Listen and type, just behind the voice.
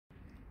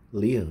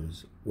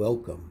Leos,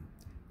 welcome.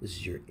 This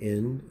is your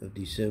end of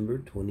December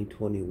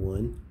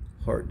 2021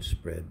 heart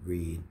spread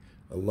read.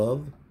 A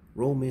love,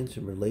 romance,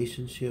 and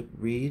relationship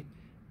read.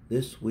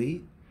 This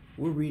week,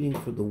 we're reading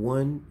for the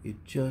one you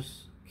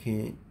just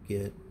can't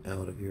get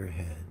out of your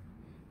head.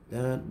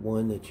 That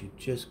one that you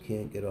just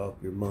can't get off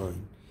your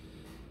mind.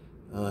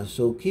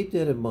 So keep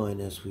that in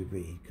mind as we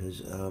read,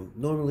 because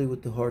normally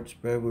with the heart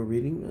spread we're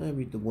reading, I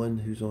read the one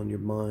who's on your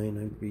mind,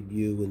 I read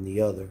you and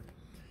the other.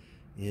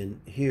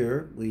 And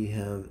here we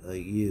have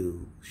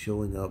you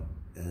showing up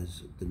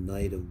as the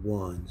Knight of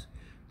Wands.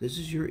 This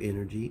is your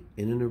energy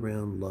in and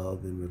around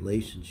love and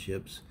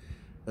relationships.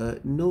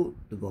 Note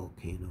the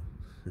volcano.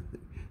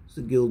 It's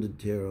the Gilded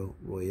Tarot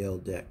Royale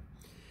deck.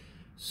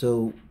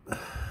 So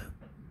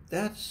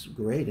that's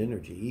great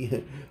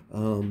energy.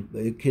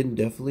 It can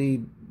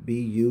definitely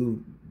be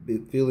you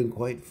feeling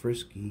quite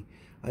frisky.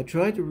 I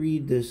tried to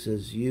read this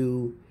as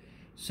you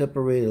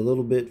separate a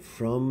little bit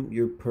from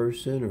your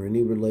person or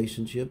any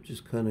relationship,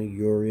 just kind of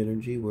your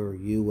energy, where are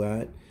you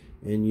at?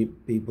 And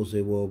people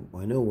say, well,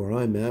 I know where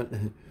I'm at.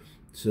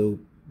 So,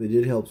 but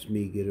it helps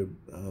me get a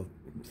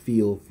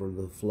feel for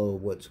the flow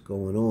of what's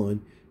going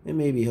on, and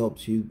maybe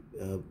helps you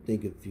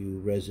think if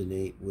you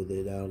resonate with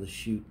it out of the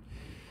chute.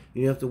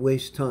 You have to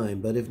waste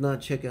time, but if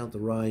not, check out the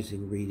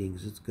rising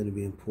readings. It's going to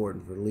be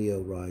important for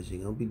Leo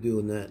rising. I'll be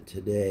doing that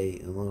today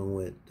along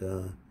with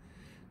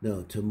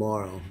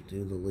tomorrow,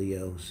 do the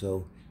Leo.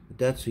 So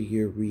that's a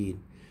year read.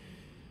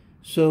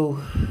 So,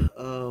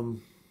 I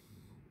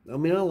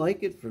mean, I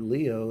like it for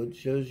Leo. It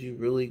shows you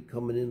really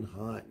coming in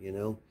hot, you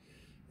know.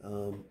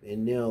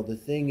 And now the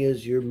thing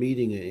is, you're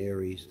meeting an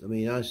Aries. I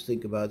mean, I just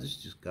think about this,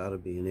 just got to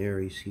be an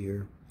Aries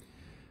here.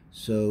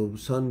 So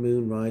Sun,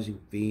 Moon, Rising,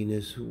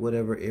 Venus,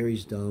 whatever,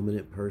 Aries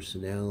dominant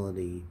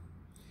personality.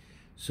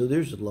 So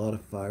there's a lot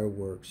of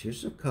fireworks.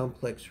 Here's some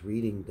complex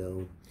reading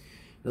though.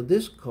 Now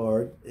this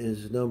card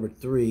is number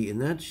 3,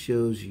 and that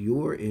shows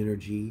your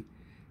energy,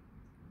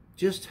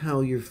 just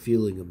how you're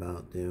feeling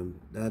about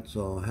them. That's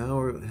all.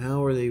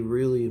 How are they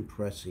really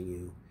impressing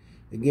you?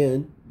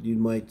 Again, you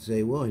might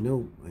say, well, I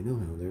know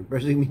how they're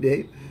impressing me,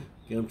 Dave.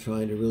 I'm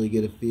trying to really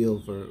get a feel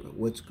for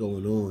what's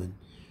going on.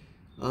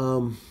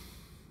 On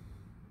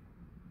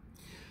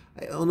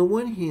the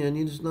one hand,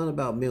 it's not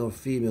about male or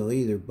female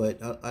either,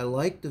 but I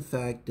like the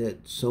fact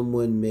that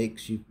someone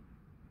makes you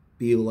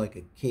feel like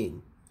a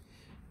king.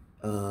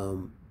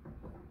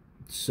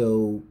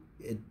 So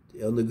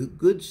on the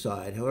good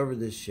side, however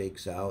this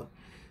shakes out,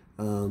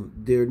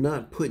 they're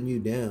not putting you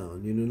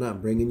down. They're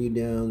not bringing you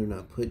down. They're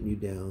not putting you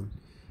down,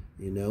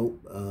 you know.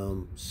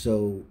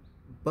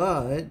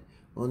 But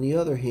on the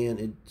other hand,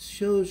 it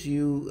shows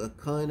you a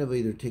kind of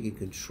either taking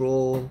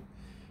control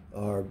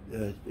or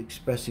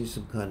expressing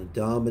some kind of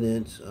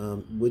dominance.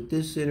 With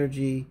this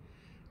energy,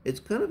 it's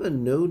kind of a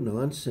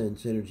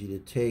no-nonsense energy to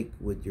take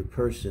with your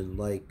person.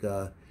 Like,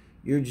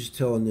 you're just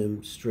telling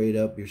them straight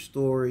up your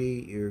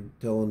story. You're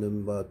telling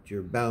them about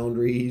your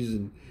boundaries.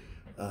 And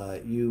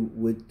you,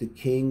 with the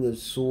King of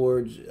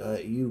Swords,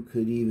 you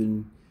could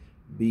even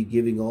be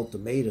giving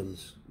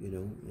ultimatums, you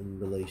know, in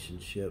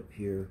relationship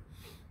here,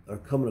 or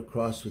coming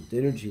across with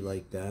energy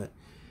like that.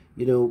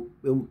 You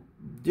know,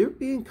 they're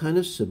being kind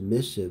of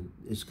submissive.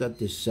 It's got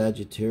this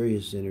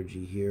Sagittarius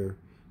energy here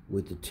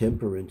with the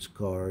Temperance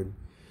card.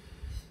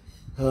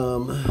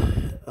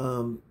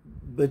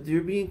 But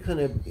they're being kind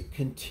of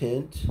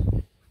content,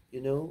 you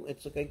know.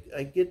 It's like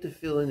I get the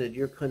feeling that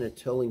you're kind of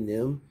telling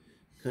them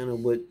kind of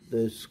what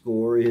the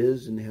score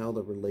is and how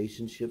the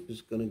relationship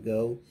is going to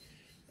go.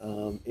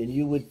 And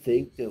you would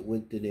think that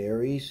with an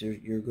Aries,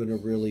 you're going to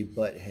really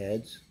butt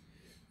heads.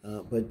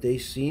 But they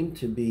seem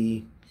to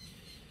be,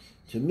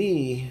 to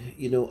me,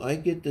 you know, I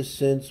get the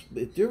sense,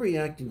 if they're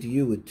reacting to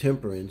you with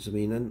temperance, I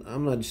mean,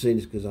 I'm not saying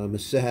this because I'm a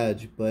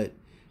Sag, but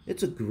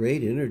it's a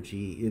great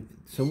energy. If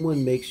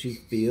someone makes you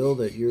feel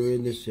that you're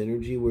in this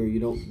energy where you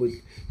don't,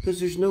 because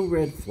there's no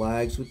red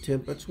flags with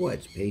temperance. That's why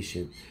it's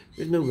patient.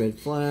 There's no red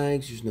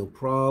flags. There's no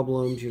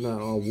problems. You're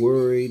not all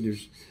worried.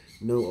 There's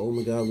no, oh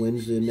my God,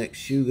 when's the next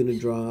shoe going to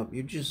drop?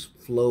 You're just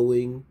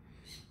flowing,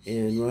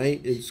 and right,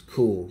 it's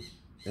cool.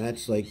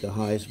 That's like the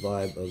highest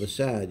vibe of a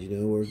Sag, you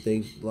know, where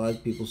things, a lot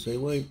of people say,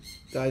 well,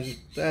 guys,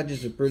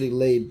 Sages are pretty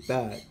laid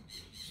back.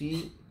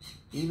 See,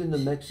 even the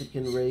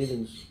Mexican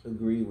Ravens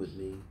agree with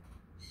me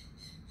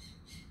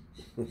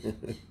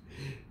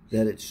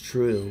that it's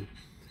true.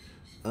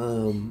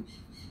 So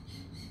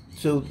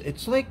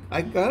it's like,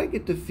 I gotta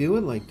get the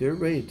feeling like they're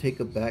ready to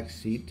take a back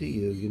seat to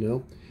you, you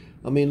know.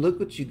 I mean, look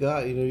what you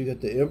got. You know, you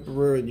got the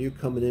Emperor and you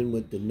coming in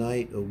with the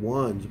Knight of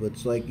Wands, but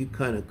it's like you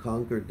kind of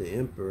conquered the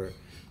Emperor.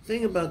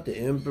 Thing about the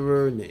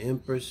Emperor and the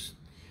Empress,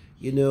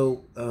 you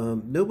know,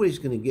 nobody's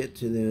going to get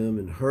to them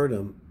and hurt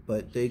them,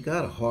 but they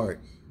got a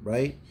heart,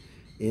 right?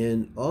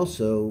 And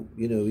also,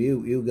 you know,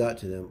 you got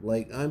to them.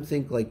 Like, I'm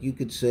thinking, like, you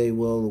could say,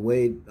 well, the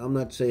way, I'm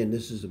not saying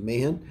this is a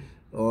man,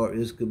 or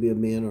this could be a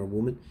man or a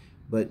woman,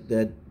 but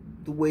that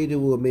the way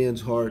to a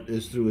man's heart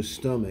is through his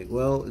stomach.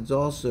 Well, it's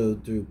also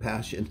through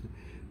passion.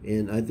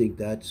 And I think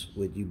that's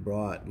what you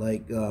brought.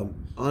 Like,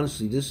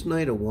 honestly, this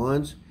Knight of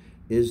Wands,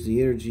 is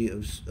the energy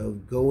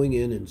of going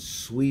in and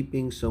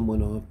sweeping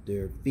someone off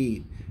their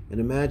feet. And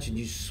imagine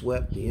you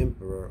swept the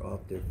emperor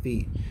off their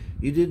feet.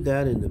 You did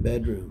that in the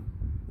bedroom,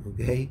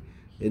 okay?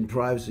 In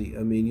privacy.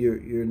 I mean,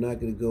 you're not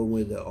going to go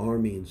with the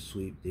army and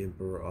sweep the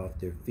emperor off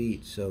their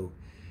feet. So,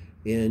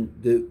 and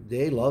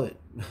they love it.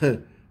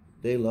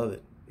 They love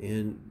it.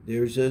 And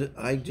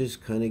I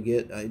just kind of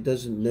get, it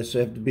doesn't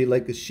necessarily have to be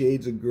like a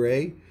shades of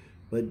gray,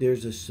 but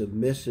there's a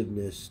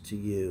submissiveness to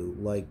you.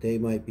 Like they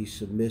might be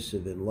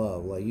submissive in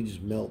love. Like you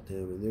just melt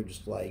them and they're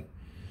just like,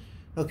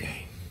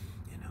 okay,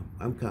 you know,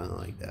 I'm kind of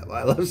like that.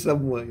 I love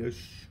someone.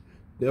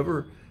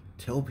 Never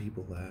tell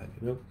people that,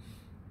 you know.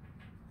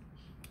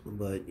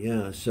 But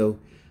yeah, so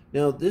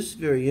now this is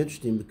very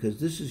interesting because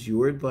this is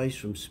your advice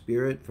from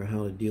Spirit for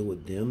how to deal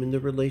with them in the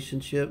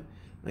relationship.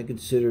 I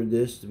consider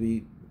this to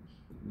be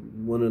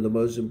one of the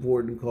most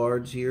important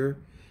cards here.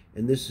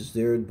 And this is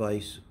their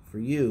advice for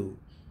you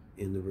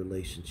in the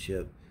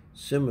relationship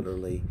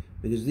similarly,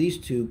 because these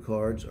two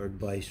cards are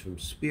advice from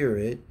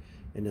Spirit,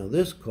 and now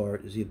this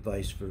card is the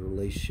advice for the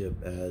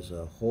relationship as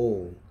a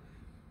whole.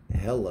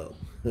 Hello.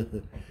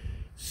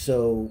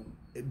 So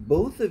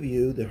both of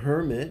you, the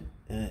Hermit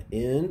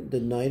and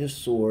the Knight of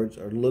Swords,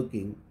 are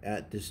looking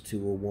at this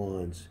Two of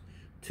Wands.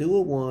 Two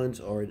of Wands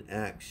are in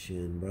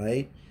action,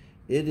 right?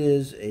 It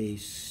is a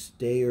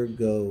stay or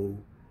go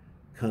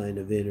kind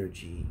of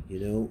energy, you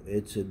know?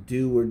 It's a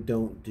do or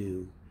don't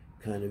do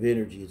kind of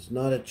energy. It's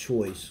not a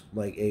choice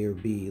like A or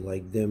B,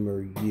 like them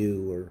or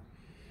you, or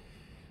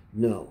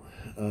no.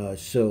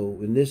 So,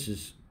 and this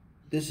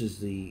is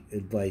the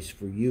advice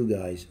for you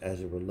guys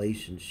as a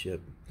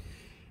relationship.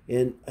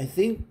 And I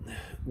think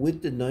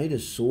with the Knight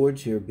of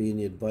Swords here being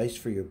the advice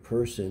for your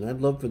person,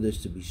 I'd love for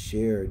this to be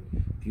shared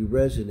if you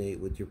resonate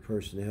with your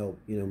person to help,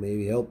 you know,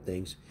 maybe help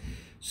things.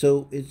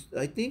 So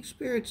I think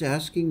Spirit's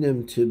asking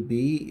them to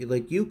be,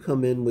 like you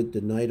come in with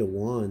the Knight of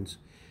Wands,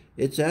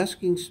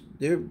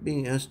 they're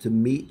being asked to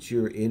meet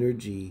your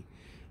energy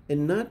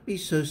and not be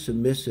so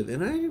submissive.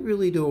 And I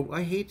really don't,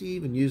 I hate to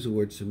even use the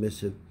word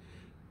submissive,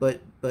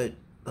 but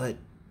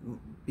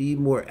be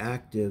more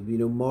active. You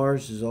know,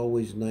 Mars is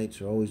always,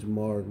 Knights are always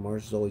Mars.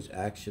 Mars is always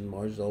action.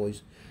 Mars is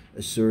always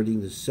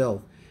asserting the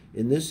self.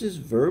 And this is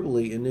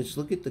verbally, and let's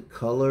look at the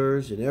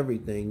colors and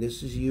everything.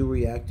 This is you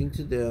reacting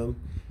to them.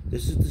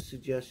 This is the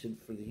suggestion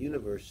for the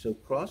universe. So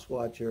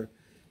cross-watcher,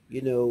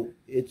 you know,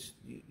 it's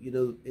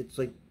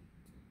like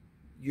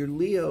your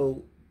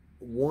Leo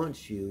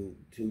wants you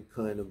to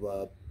kind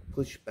of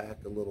push back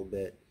a little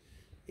bit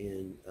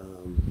and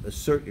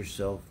assert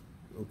yourself,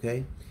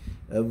 okay,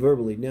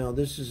 verbally. Now,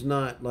 this is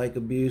not like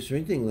abuse or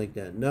anything like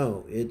that.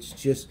 No, it's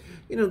just,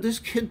 you know, this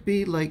could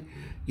be like,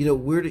 you know,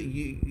 where do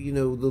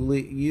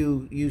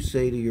you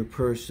say to your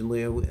person,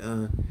 Leo,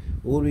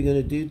 what are we going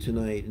to do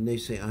tonight? And they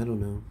say, I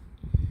don't know.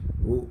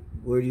 Well,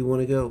 where do you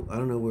want to go? I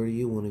don't know. Where do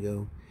you want to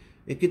go?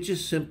 It could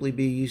just simply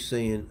be you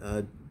saying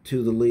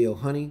to the Leo,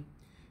 honey,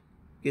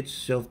 get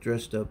yourself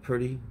dressed up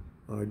pretty,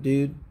 or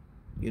dude,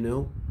 you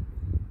know,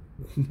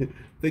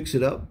 fix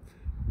it up.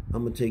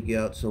 I'm going to take you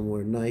out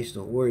somewhere nice.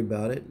 Don't worry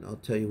about it. I'll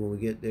tell you when we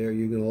get there,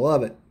 you're going to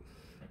love it.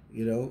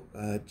 You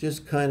know,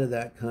 just kind of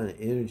that kind of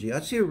energy. I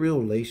see a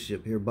real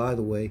relationship here, by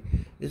the way.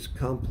 It's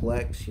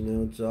complex, you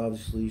know, it's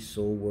obviously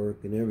soul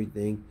work and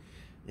everything.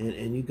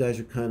 And you guys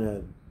are kind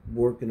of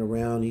working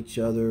around each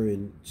other.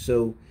 And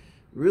so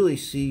really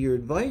see your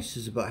advice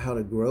is about how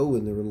to grow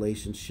in the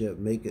relationship,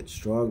 make it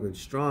stronger and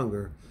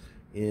stronger.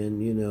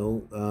 And, you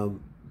know,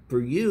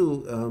 for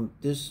you,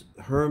 this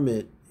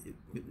Hermit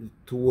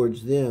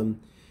towards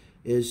them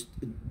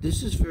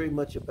this is very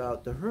much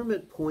about, the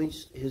Hermit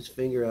points his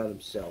finger at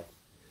himself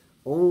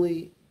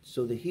only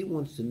so that he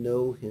wants to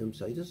know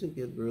himself. He doesn't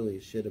give really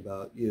a shit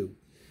about you.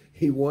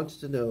 He wants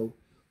to know,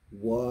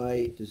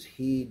 why does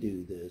he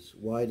do this?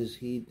 Why does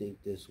he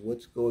think this?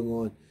 What's going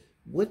on?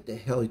 What the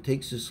hell? He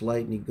takes this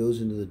light and he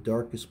goes into the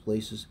darkest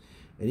places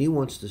and he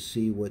wants to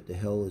see what the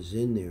hell is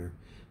in there.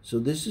 So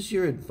this is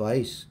your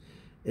advice.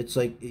 It's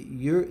like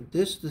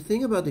the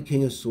thing about the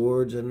King of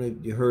Swords, I don't know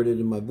if you heard it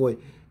in my voice,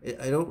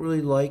 I don't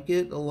really like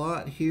it a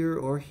lot here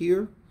or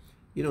here.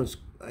 You know,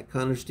 I kind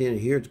of understand it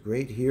here. It's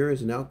great here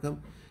as an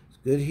outcome. It's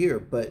good here.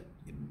 But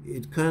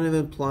it kind of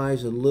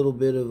implies a little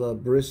bit of a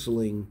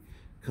bristling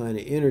kind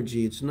of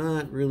energy. It's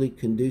not really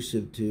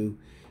conducive to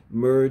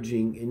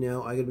merging. And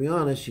now, I got to be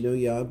honest, you know,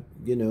 yeah,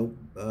 you know,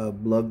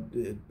 love,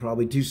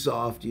 probably too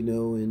soft, you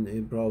know,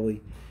 and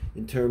probably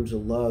in terms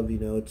of love, you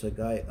know, it's like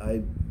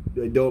I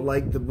don't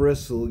like the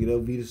bristle, you know,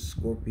 Venus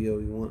Scorpio,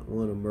 you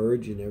want to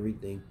merge and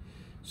everything.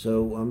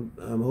 So I'm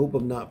hope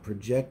I'm not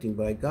projecting,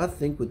 but I got to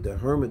think with the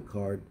Hermit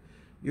card,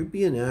 you're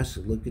being asked to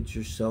look at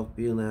yourself,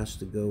 being asked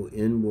to go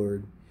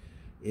inward.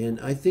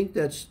 And I think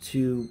that's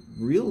to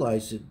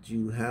realize that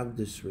you have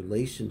this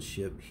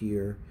relationship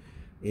here.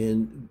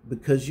 And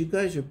because you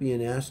guys are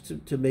being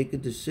asked to make a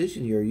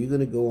decision here, are you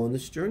going to go on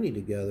this journey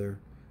together?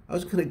 I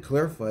was going to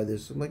clarify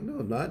this. I'm like, no,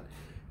 I'm not.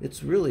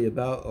 It's really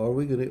about, are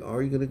you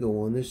going to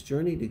go on this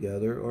journey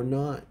together or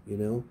not, you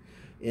know?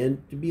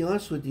 And to be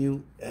honest with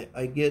you,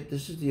 I get,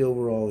 this is the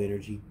overall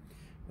energy.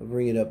 I'll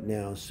bring it up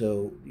now.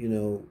 So, you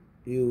know,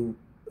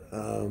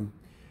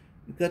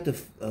 You've got the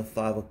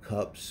Five of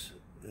Cups.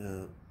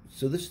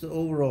 So this is the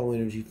overall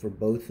energy for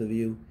both of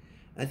you.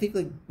 I think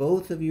like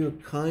both of you are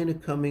kind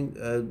of coming,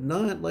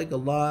 not like a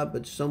lot,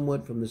 but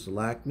somewhat from this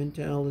lack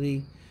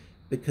mentality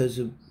because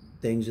of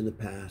things in the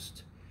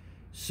past.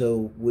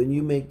 So when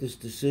you make this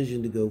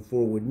decision to go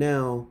forward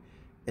now,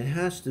 it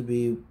has to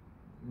be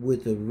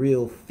with a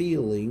real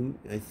feeling,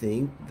 I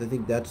think. I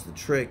think that's the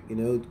trick, you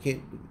know. It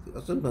can't,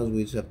 sometimes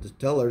we just have to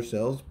tell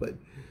ourselves, but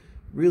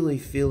really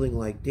feeling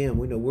like, damn,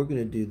 we know we're going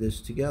to do this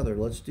together.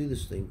 Let's do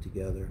this thing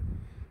together.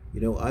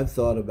 You know, I've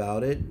thought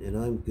about it, and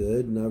I'm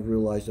good, and I've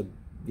realized,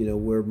 you know,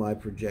 where my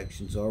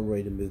projections are,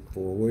 ready to move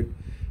forward.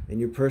 And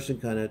your person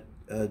kind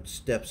of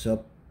steps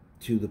up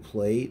to the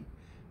plate,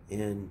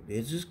 and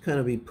it's just kind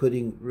of be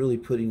really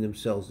putting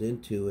themselves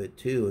into it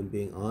too, and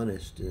being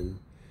honest. And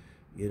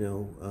you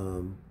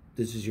know,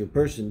 this is your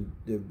person.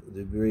 They're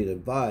ready to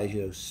advise.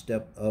 You know,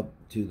 step up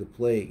to the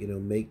plate. You know,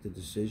 make the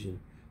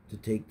decision to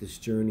take this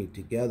journey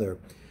together.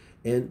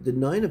 And the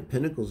Nine of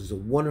Pentacles is a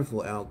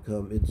wonderful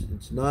outcome.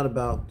 It's not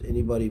about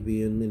anybody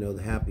being, you know,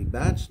 the happy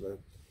bachelor.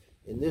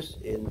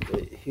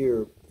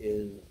 Here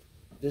in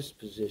this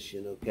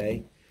position,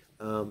 okay.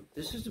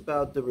 This is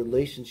about the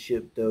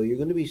relationship, though. You're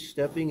going to be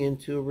stepping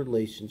into a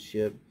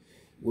relationship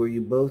where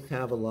you both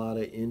have a lot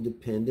of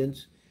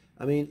independence.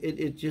 I mean,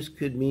 it just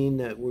could mean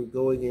that we're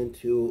going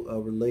into a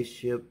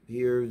relationship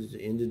here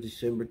in the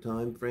December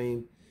time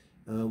frame,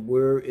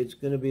 where it's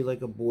going to be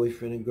like a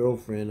boyfriend and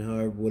girlfriend,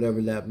 however, whatever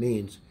that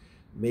means.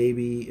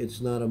 Maybe it's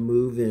not a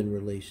move-in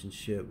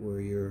relationship where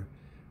you're,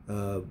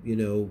 you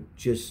know,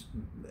 just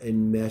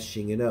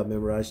enmeshing it up.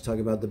 Remember, I was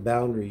talking about the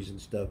boundaries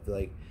and stuff.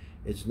 Like,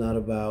 it's not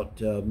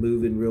about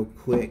moving real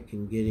quick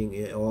and getting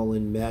it all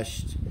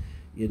enmeshed,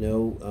 you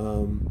know,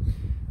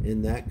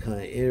 in that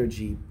kind of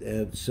energy.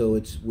 So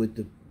it's with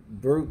the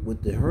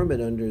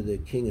Hermit under the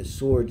King of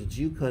Swords, it's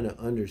you kind of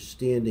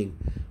understanding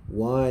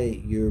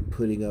why you're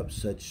putting up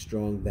such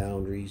strong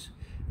boundaries.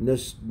 It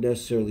doesn't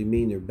necessarily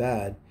mean they're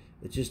bad.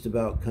 It's just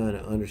about kind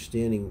of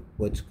understanding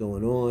what's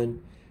going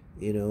on,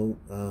 you know,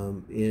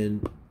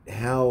 and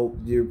how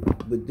you're,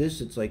 with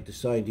this, it's like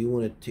decide, do you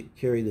want to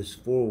carry this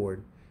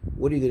forward?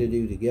 What are you going to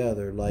do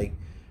together? Like,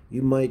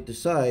 you might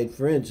decide,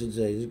 for instance,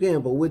 as an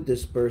example, with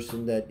this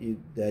person that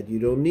you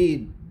don't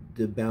need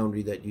the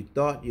boundary that you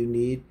thought you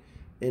need,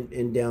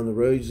 and down the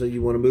road, so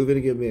you want to move in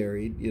and get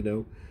married, you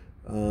know,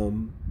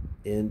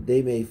 and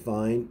they may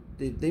find,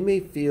 they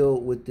may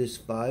feel with this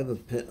Five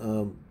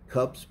of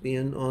Cups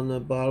being on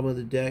the bottom of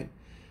the deck,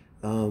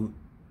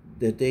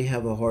 that they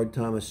have a hard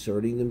time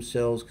asserting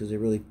themselves because they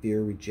really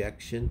fear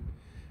rejection.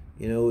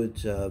 You know,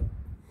 it's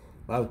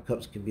Five of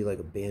Cups can be like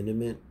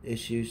abandonment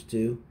issues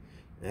too.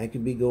 And that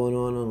can be going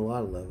on a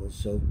lot of levels.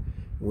 So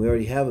we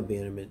already have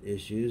abandonment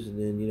issues, and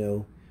then, you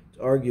know, it's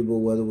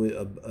arguable whether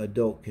an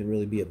adult can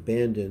really be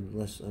abandoned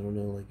unless, I don't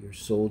know, like you're a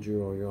soldier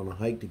or you're on a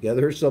hike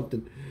together or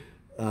something.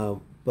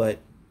 But,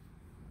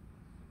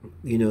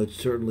 you know, it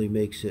certainly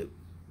makes it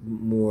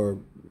more,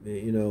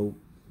 you know,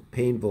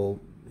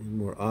 painful and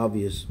more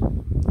obvious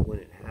when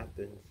it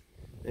happens.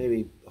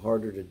 Maybe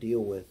harder to deal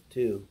with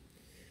too.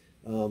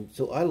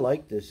 So I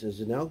like this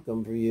as an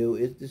outcome for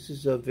you. This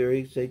is a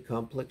very, say,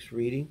 complex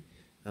reading.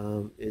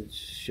 It's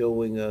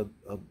showing a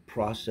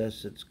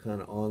process that's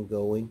kind of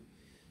ongoing.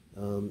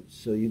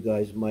 So you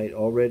guys might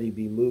already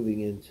be moving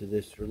into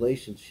this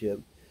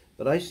relationship.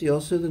 But I see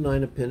also the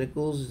Nine of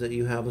Pentacles is that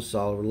you have a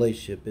solid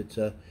relationship. It's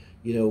a,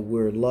 you know,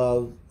 we're in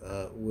love,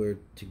 we're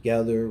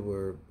together,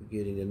 we're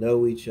getting to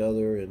know each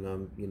other,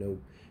 and you know,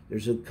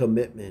 there's a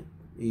commitment,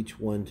 each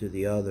one to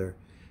the other.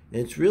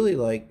 And it's really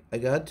like, I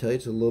gotta tell you,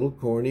 it's a little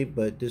corny,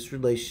 but this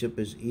relationship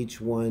is each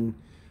one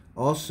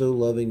also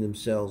loving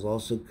themselves,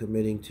 also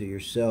committing to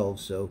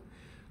yourselves. So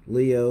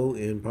Leo,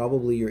 and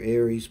probably your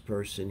Aries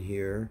person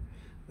here,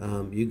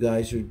 you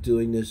guys are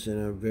doing this in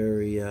a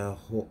very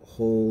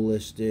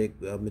holistic,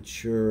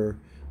 mature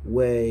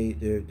way.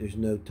 There's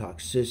no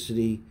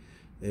toxicity.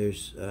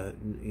 There's,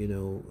 you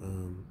know,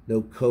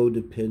 no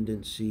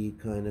codependency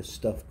kind of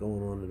stuff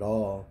going on at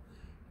all.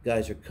 You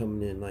guys are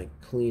coming in like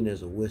clean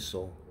as a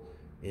whistle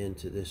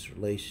into this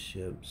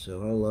relationship.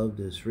 So I love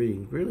this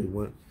reading. Really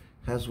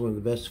has one of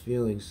the best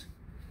feelings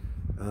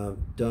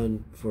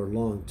done for a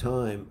long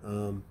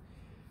time.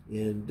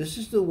 And this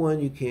is the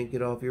one you can't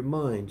get off your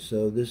mind.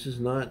 So this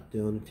is not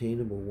the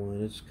unattainable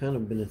one. It's kind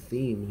of been a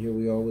theme. And here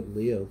we are with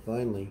Leo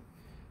finally.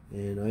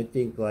 And I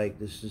think like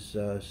this is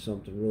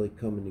something really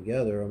coming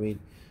together. I mean,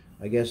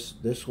 I guess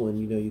this one,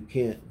 you know, you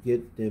can't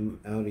get them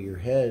out of your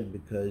head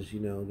because, you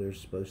know, they're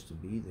supposed to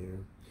be there.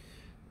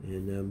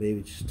 And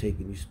maybe it's just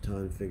taking you some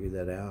time to figure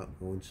that out.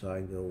 Go inside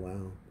and go,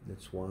 wow,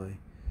 that's why.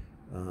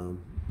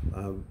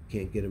 I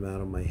can't get them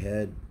out of my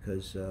head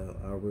because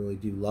I really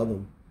do love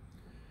them.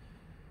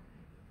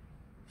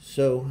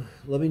 So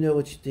let me know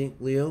what you think,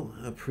 Leo.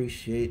 I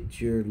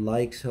appreciate your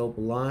likes, help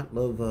a lot.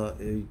 Love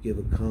you give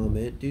a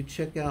comment. Do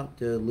check out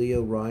the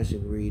Leo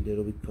Rising read.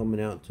 It'll be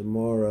coming out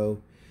tomorrow.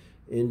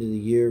 End of the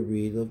year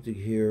read. Love to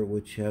hear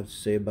what you have to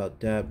say about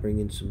that. Bring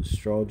in some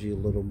astrology a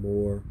little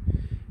more.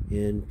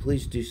 And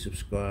please do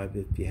subscribe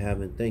if you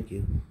haven't. Thank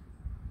you.